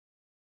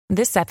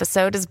This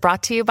episode is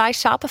brought to you by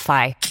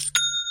Shopify.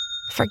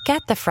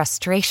 Forget the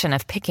frustration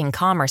of picking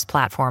commerce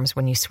platforms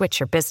when you switch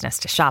your business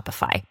to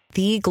Shopify,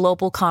 the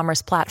global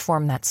commerce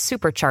platform that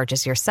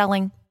supercharges your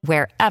selling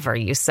wherever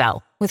you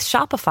sell. With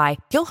Shopify,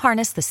 you'll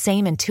harness the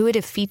same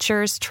intuitive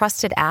features,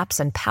 trusted apps,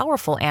 and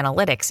powerful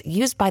analytics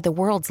used by the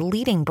world's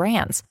leading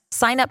brands.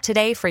 Sign up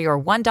today for your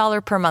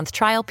 $1 per month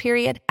trial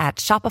period at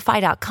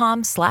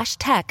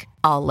shopify.com/tech,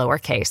 all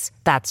lowercase.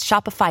 That's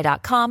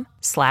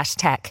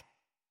shopify.com/tech.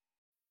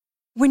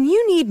 When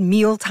you need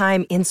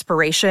mealtime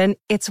inspiration,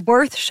 it's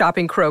worth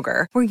shopping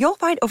Kroger, where you'll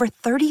find over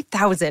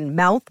 30,000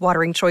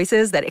 mouth-watering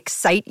choices that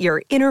excite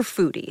your inner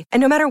foodie. And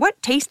no matter what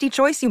tasty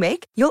choice you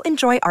make, you'll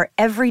enjoy our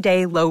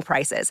everyday low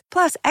prices,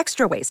 plus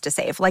extra ways to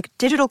save, like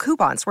digital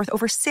coupons worth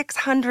over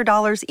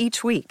 $600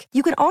 each week.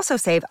 You can also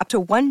save up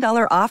to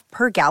 $1 off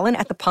per gallon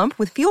at the pump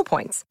with fuel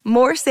points.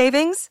 More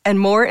savings and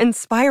more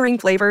inspiring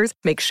flavors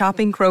make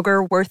shopping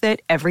Kroger worth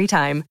it every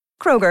time.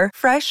 Kroger,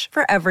 fresh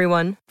for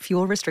everyone.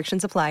 Fuel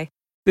restrictions apply.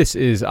 This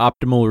is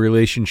Optimal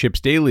Relationships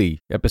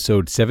Daily,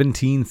 episode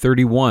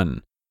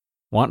 1731.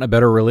 Want a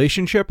better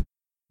relationship?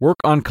 Work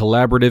on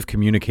collaborative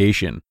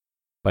communication,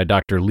 by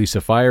Dr. Lisa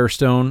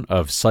Firestone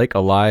of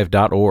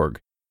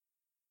psychalive.org.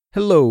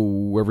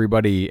 Hello,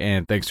 everybody,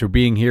 and thanks for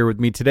being here with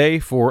me today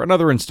for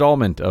another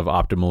installment of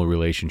Optimal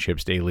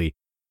Relationships Daily.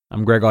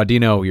 I'm Greg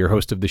Audino, your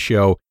host of the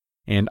show,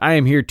 and I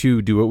am here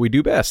to do what we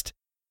do best,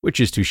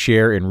 which is to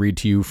share and read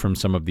to you from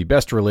some of the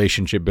best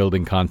relationship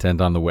building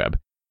content on the web.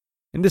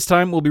 And this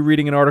time, we'll be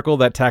reading an article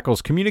that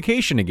tackles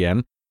communication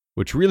again,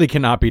 which really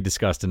cannot be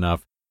discussed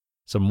enough.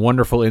 Some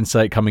wonderful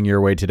insight coming your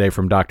way today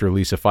from Dr.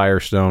 Lisa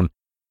Firestone.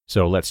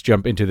 So let's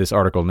jump into this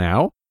article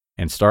now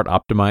and start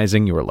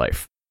optimizing your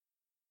life.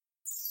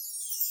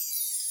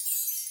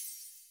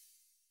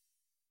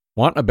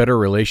 Want a better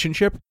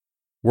relationship?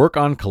 Work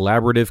on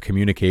collaborative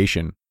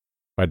communication,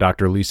 by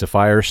Dr. Lisa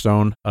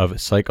Firestone of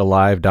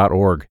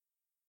psychalive.org.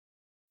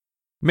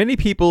 Many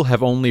people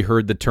have only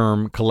heard the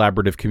term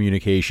collaborative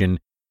communication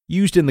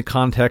used in the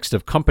context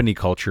of company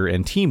culture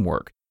and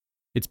teamwork.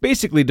 It's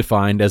basically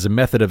defined as a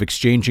method of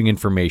exchanging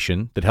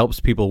information that helps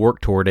people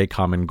work toward a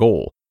common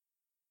goal.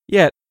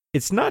 Yet,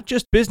 it's not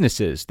just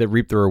businesses that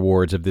reap the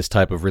rewards of this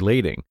type of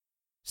relating.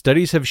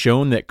 Studies have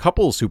shown that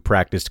couples who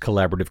practiced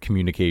collaborative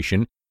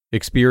communication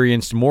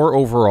experienced more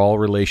overall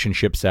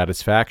relationship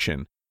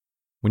satisfaction.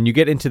 When you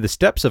get into the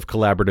steps of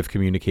collaborative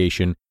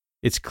communication,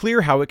 it's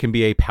clear how it can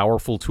be a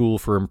powerful tool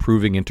for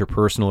improving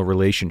interpersonal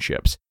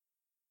relationships.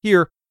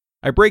 Here,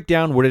 I break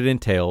down what it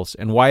entails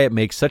and why it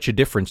makes such a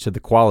difference to the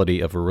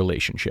quality of a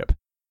relationship.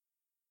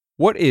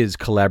 What is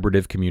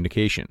collaborative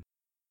communication?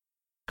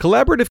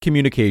 Collaborative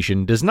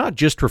communication does not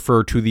just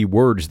refer to the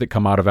words that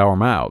come out of our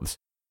mouths.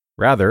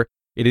 Rather,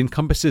 it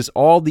encompasses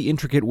all the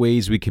intricate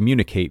ways we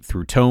communicate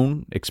through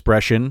tone,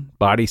 expression,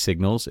 body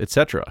signals,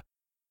 etc.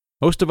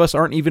 Most of us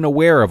aren't even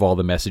aware of all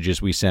the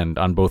messages we send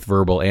on both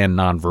verbal and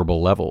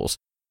nonverbal levels.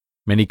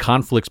 Many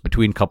conflicts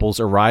between couples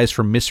arise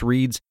from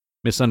misreads,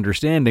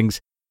 misunderstandings,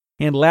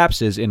 and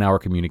lapses in our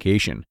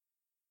communication.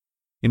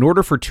 In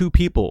order for two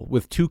people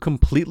with two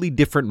completely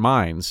different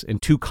minds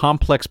and two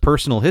complex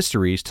personal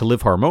histories to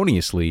live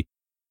harmoniously,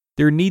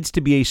 there needs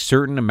to be a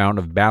certain amount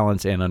of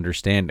balance and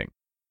understanding.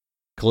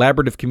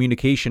 Collaborative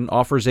communication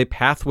offers a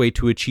pathway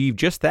to achieve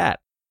just that,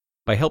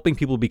 by helping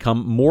people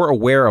become more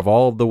aware of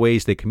all of the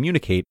ways they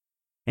communicate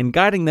and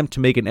guiding them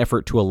to make an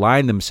effort to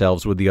align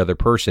themselves with the other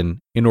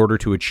person in order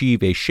to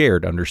achieve a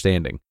shared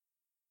understanding.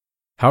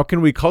 How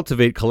can we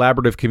cultivate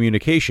collaborative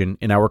communication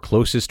in our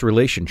closest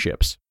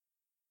relationships?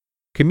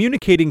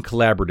 Communicating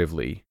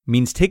collaboratively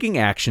means taking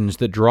actions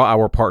that draw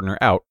our partner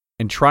out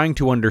and trying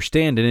to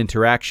understand an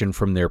interaction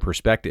from their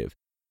perspective.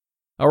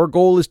 Our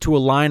goal is to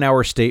align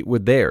our state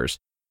with theirs,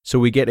 so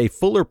we get a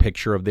fuller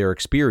picture of their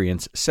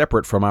experience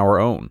separate from our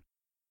own.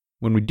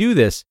 When we do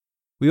this,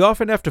 we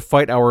often have to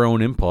fight our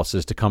own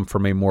impulses to come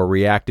from a more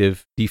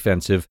reactive,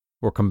 defensive,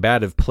 or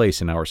combative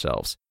place in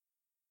ourselves.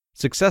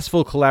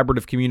 Successful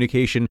collaborative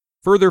communication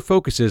further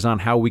focuses on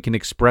how we can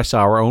express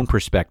our own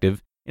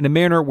perspective in a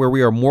manner where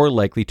we are more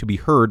likely to be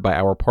heard by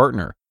our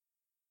partner.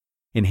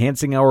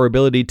 Enhancing our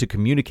ability to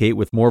communicate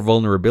with more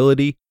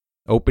vulnerability,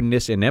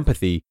 openness, and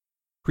empathy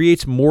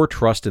creates more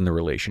trust in the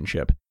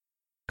relationship.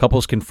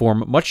 Couples can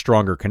form much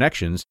stronger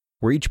connections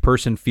where each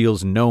person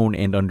feels known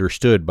and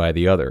understood by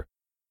the other.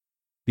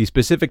 The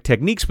specific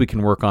techniques we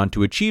can work on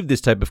to achieve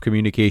this type of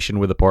communication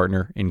with a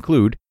partner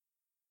include: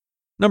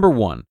 Number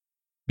 1.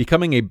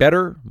 Becoming a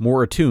better,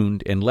 more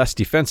attuned, and less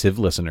defensive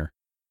listener.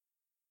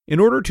 In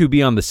order to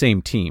be on the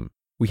same team,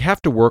 we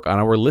have to work on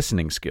our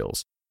listening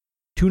skills.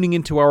 Tuning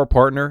into our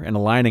partner and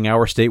aligning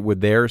our state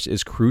with theirs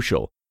is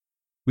crucial.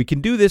 We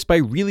can do this by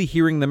really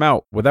hearing them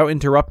out without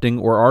interrupting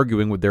or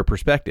arguing with their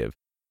perspective.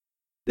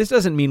 This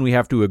doesn't mean we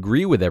have to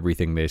agree with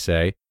everything they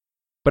say,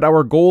 but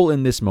our goal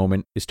in this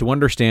moment is to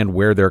understand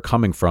where they're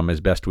coming from as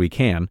best we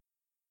can,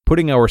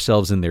 putting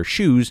ourselves in their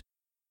shoes,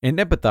 and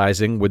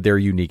empathizing with their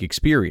unique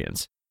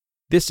experience.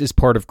 This is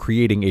part of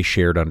creating a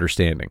shared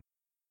understanding.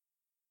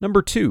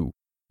 Number 2,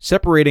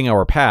 separating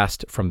our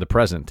past from the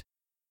present.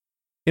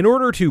 In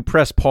order to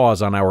press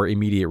pause on our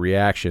immediate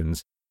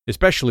reactions,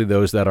 especially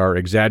those that are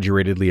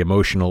exaggeratedly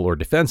emotional or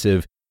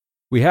defensive,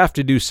 we have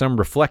to do some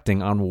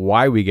reflecting on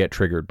why we get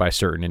triggered by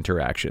certain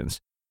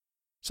interactions.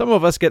 Some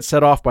of us get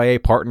set off by a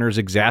partner's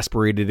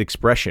exasperated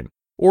expression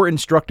or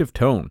instructive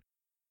tone.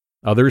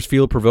 Others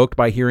feel provoked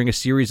by hearing a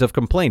series of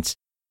complaints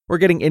or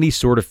getting any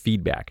sort of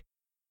feedback.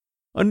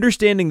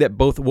 Understanding that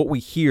both what we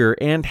hear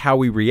and how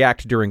we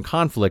react during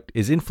conflict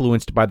is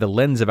influenced by the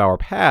lens of our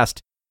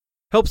past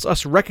helps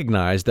us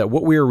recognize that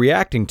what we are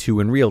reacting to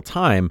in real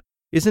time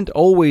isn't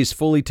always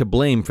fully to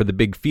blame for the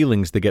big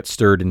feelings that get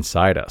stirred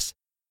inside us.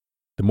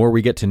 The more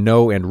we get to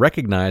know and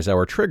recognize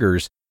our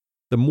triggers,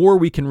 the more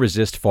we can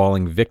resist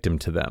falling victim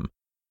to them.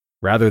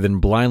 Rather than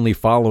blindly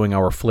following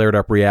our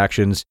flared-up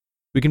reactions,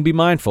 we can be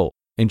mindful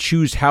and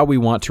choose how we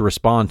want to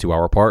respond to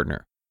our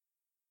partner.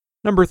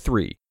 Number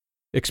 3,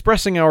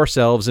 expressing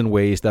ourselves in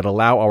ways that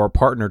allow our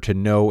partner to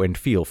know and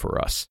feel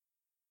for us.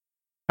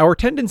 Our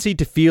tendency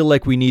to feel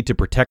like we need to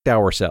protect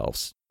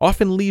ourselves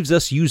often leaves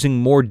us using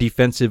more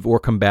defensive or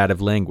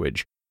combative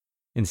language.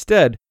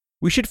 Instead,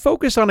 we should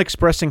focus on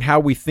expressing how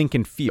we think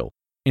and feel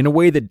in a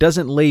way that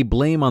doesn't lay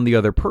blame on the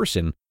other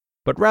person,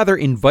 but rather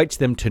invites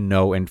them to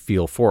know and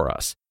feel for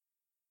us.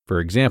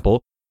 For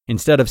example,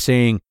 instead of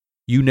saying,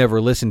 "You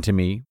never listen to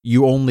me,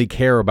 you only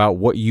care about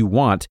what you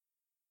want,"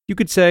 you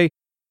could say,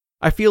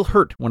 "I feel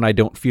hurt when I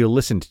don't feel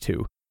listened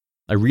to.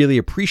 I really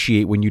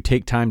appreciate when you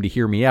take time to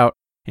hear me out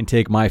and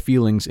take my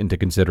feelings into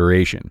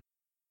consideration."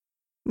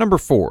 Number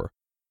 4,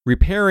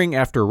 repairing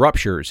after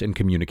ruptures in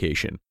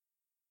communication.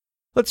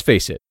 Let's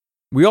face it,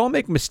 we all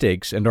make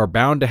mistakes and are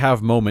bound to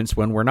have moments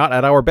when we're not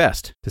at our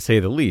best, to say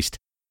the least,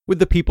 with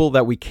the people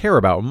that we care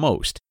about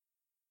most.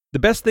 The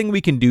best thing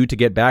we can do to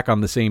get back on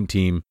the same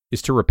team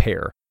is to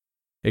repair.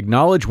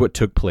 Acknowledge what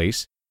took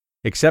place,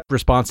 accept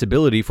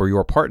responsibility for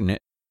your part in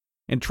it,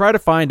 and try to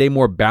find a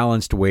more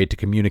balanced way to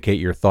communicate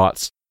your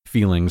thoughts,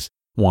 feelings,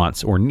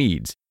 wants, or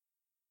needs.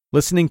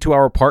 Listening to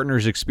our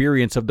partner's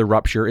experience of the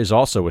rupture is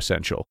also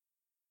essential.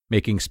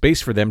 Making space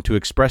for them to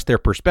express their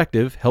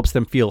perspective helps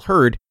them feel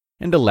heard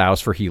and allows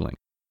for healing.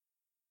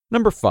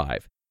 Number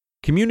 5,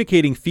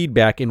 communicating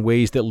feedback in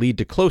ways that lead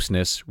to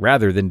closeness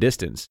rather than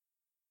distance.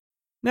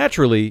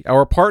 Naturally,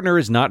 our partner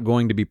is not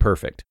going to be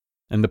perfect,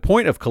 and the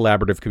point of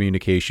collaborative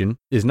communication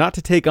is not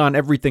to take on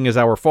everything as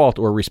our fault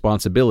or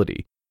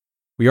responsibility.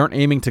 We aren't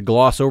aiming to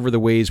gloss over the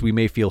ways we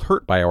may feel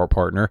hurt by our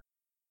partner,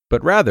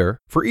 but rather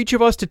for each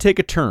of us to take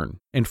a turn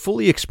and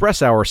fully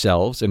express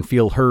ourselves and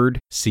feel heard,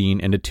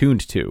 seen, and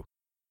attuned to.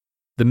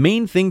 The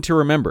main thing to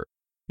remember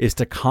is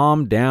to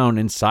calm down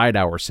inside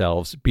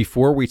ourselves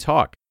before we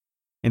talk,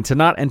 and to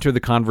not enter the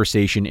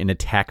conversation in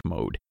attack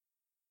mode.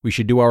 We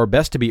should do our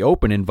best to be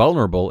open and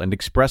vulnerable and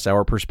express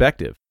our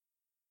perspective.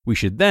 We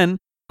should then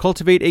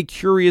cultivate a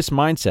curious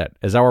mindset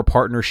as our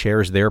partner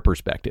shares their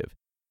perspective.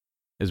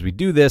 As we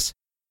do this,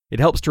 it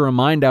helps to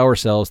remind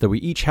ourselves that we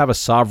each have a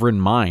sovereign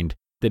mind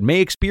that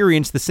may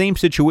experience the same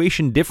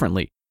situation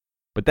differently,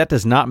 but that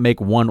does not make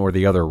one or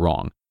the other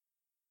wrong.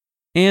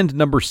 And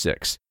number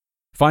 6,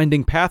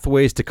 finding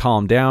pathways to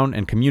calm down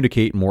and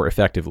communicate more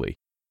effectively.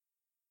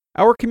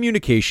 Our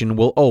communication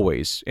will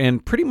always,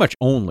 and pretty much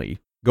only,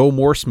 go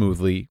more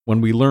smoothly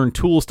when we learn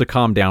tools to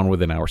calm down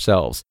within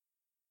ourselves.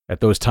 At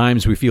those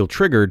times we feel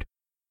triggered,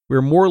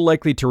 we're more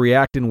likely to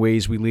react in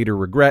ways we later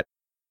regret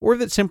or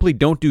that simply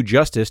don't do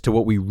justice to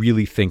what we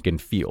really think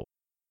and feel.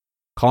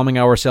 Calming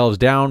ourselves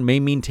down may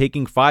mean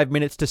taking 5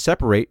 minutes to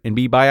separate and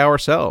be by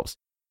ourselves,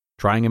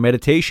 trying a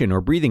meditation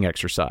or breathing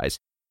exercise,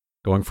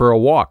 going for a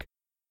walk,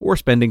 or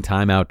spending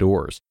time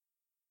outdoors.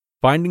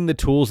 Finding the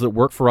tools that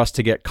work for us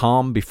to get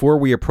calm before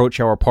we approach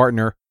our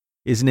partner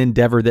is an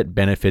endeavor that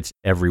benefits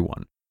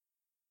everyone.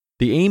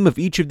 The aim of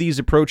each of these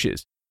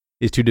approaches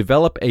is to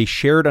develop a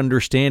shared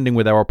understanding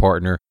with our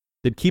partner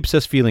that keeps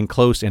us feeling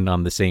close and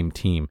on the same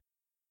team.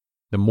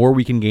 The more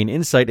we can gain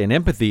insight and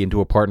empathy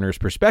into a partner's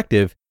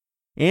perspective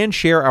and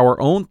share our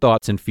own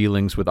thoughts and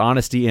feelings with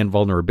honesty and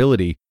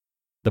vulnerability,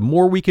 the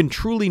more we can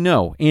truly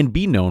know and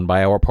be known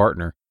by our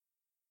partner.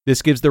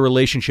 This gives the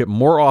relationship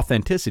more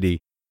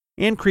authenticity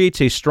and creates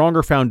a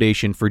stronger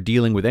foundation for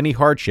dealing with any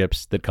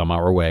hardships that come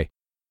our way.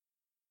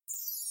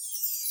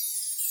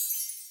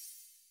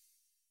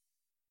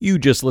 You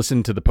just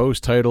listened to the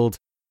post titled,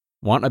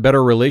 "Want a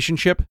Better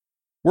Relationship?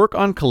 Work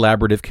on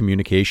Collaborative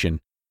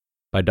Communication"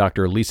 by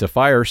Dr. Lisa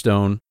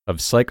Firestone of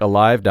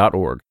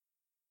psychalive.org.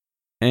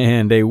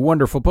 And a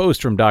wonderful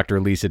post from Dr.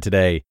 Lisa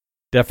today,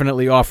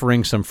 definitely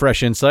offering some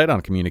fresh insight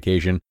on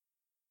communication.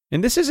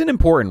 And this is an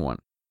important one,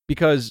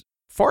 because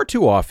far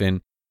too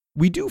often,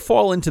 we do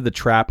fall into the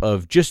trap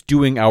of just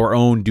doing our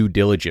own due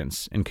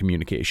diligence in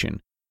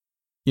communication.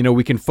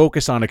 We can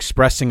focus on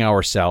expressing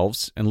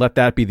ourselves and let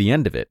that be the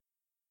end of it.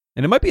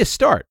 And it might be a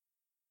start,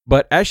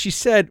 but as she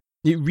said,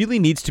 it really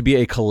needs to be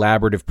a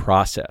collaborative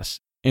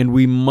process, and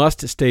we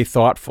must stay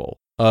thoughtful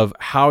of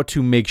how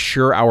to make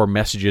sure our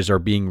messages are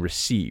being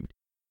received,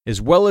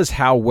 as well as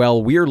how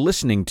well we're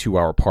listening to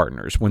our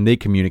partners when they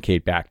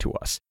communicate back to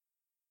us.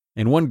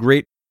 And one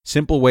great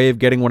simple way of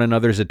getting one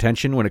another's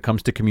attention when it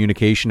comes to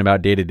communication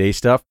about day-to-day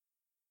stuff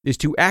is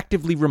to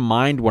actively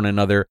remind one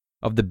another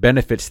of the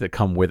benefits that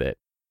come with it.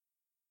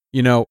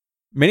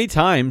 Many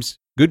times,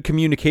 good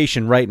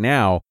communication right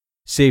now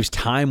saves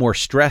time or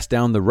stress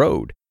down the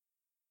road.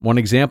 One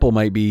example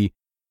might be,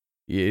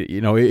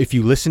 if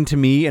you listen to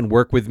me and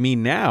work with me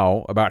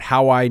now about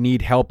how I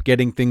need help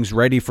getting things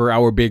ready for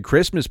our big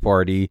Christmas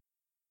party,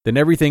 then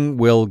everything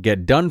will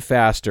get done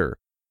faster.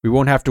 We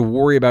won't have to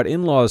worry about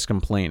in-laws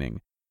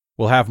complaining.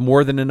 We'll have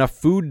more than enough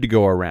food to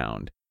go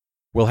around.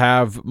 We'll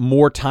have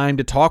more time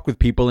to talk with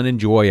people and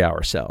enjoy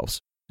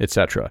ourselves,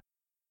 etc.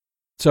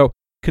 So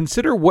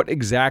consider what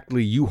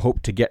exactly you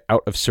hope to get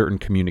out of certain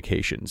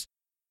communications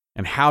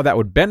and how that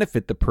would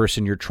benefit the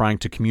person you're trying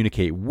to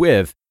communicate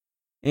with,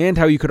 and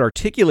how you could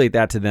articulate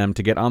that to them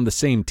to get on the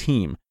same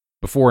team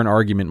before an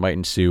argument might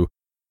ensue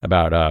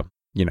about,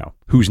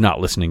 who's not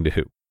listening to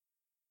who.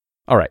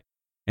 All right.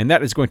 And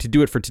that is going to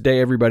do it for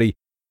today, everybody.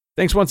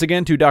 Thanks once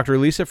again to Dr.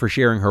 Lisa for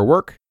sharing her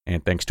work,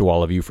 and thanks to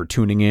all of you for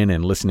tuning in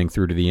and listening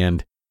through to the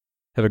end.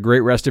 Have a great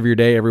rest of your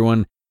day,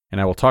 everyone,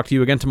 and I will talk to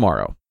you again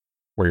tomorrow,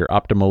 where your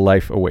optimal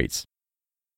life awaits.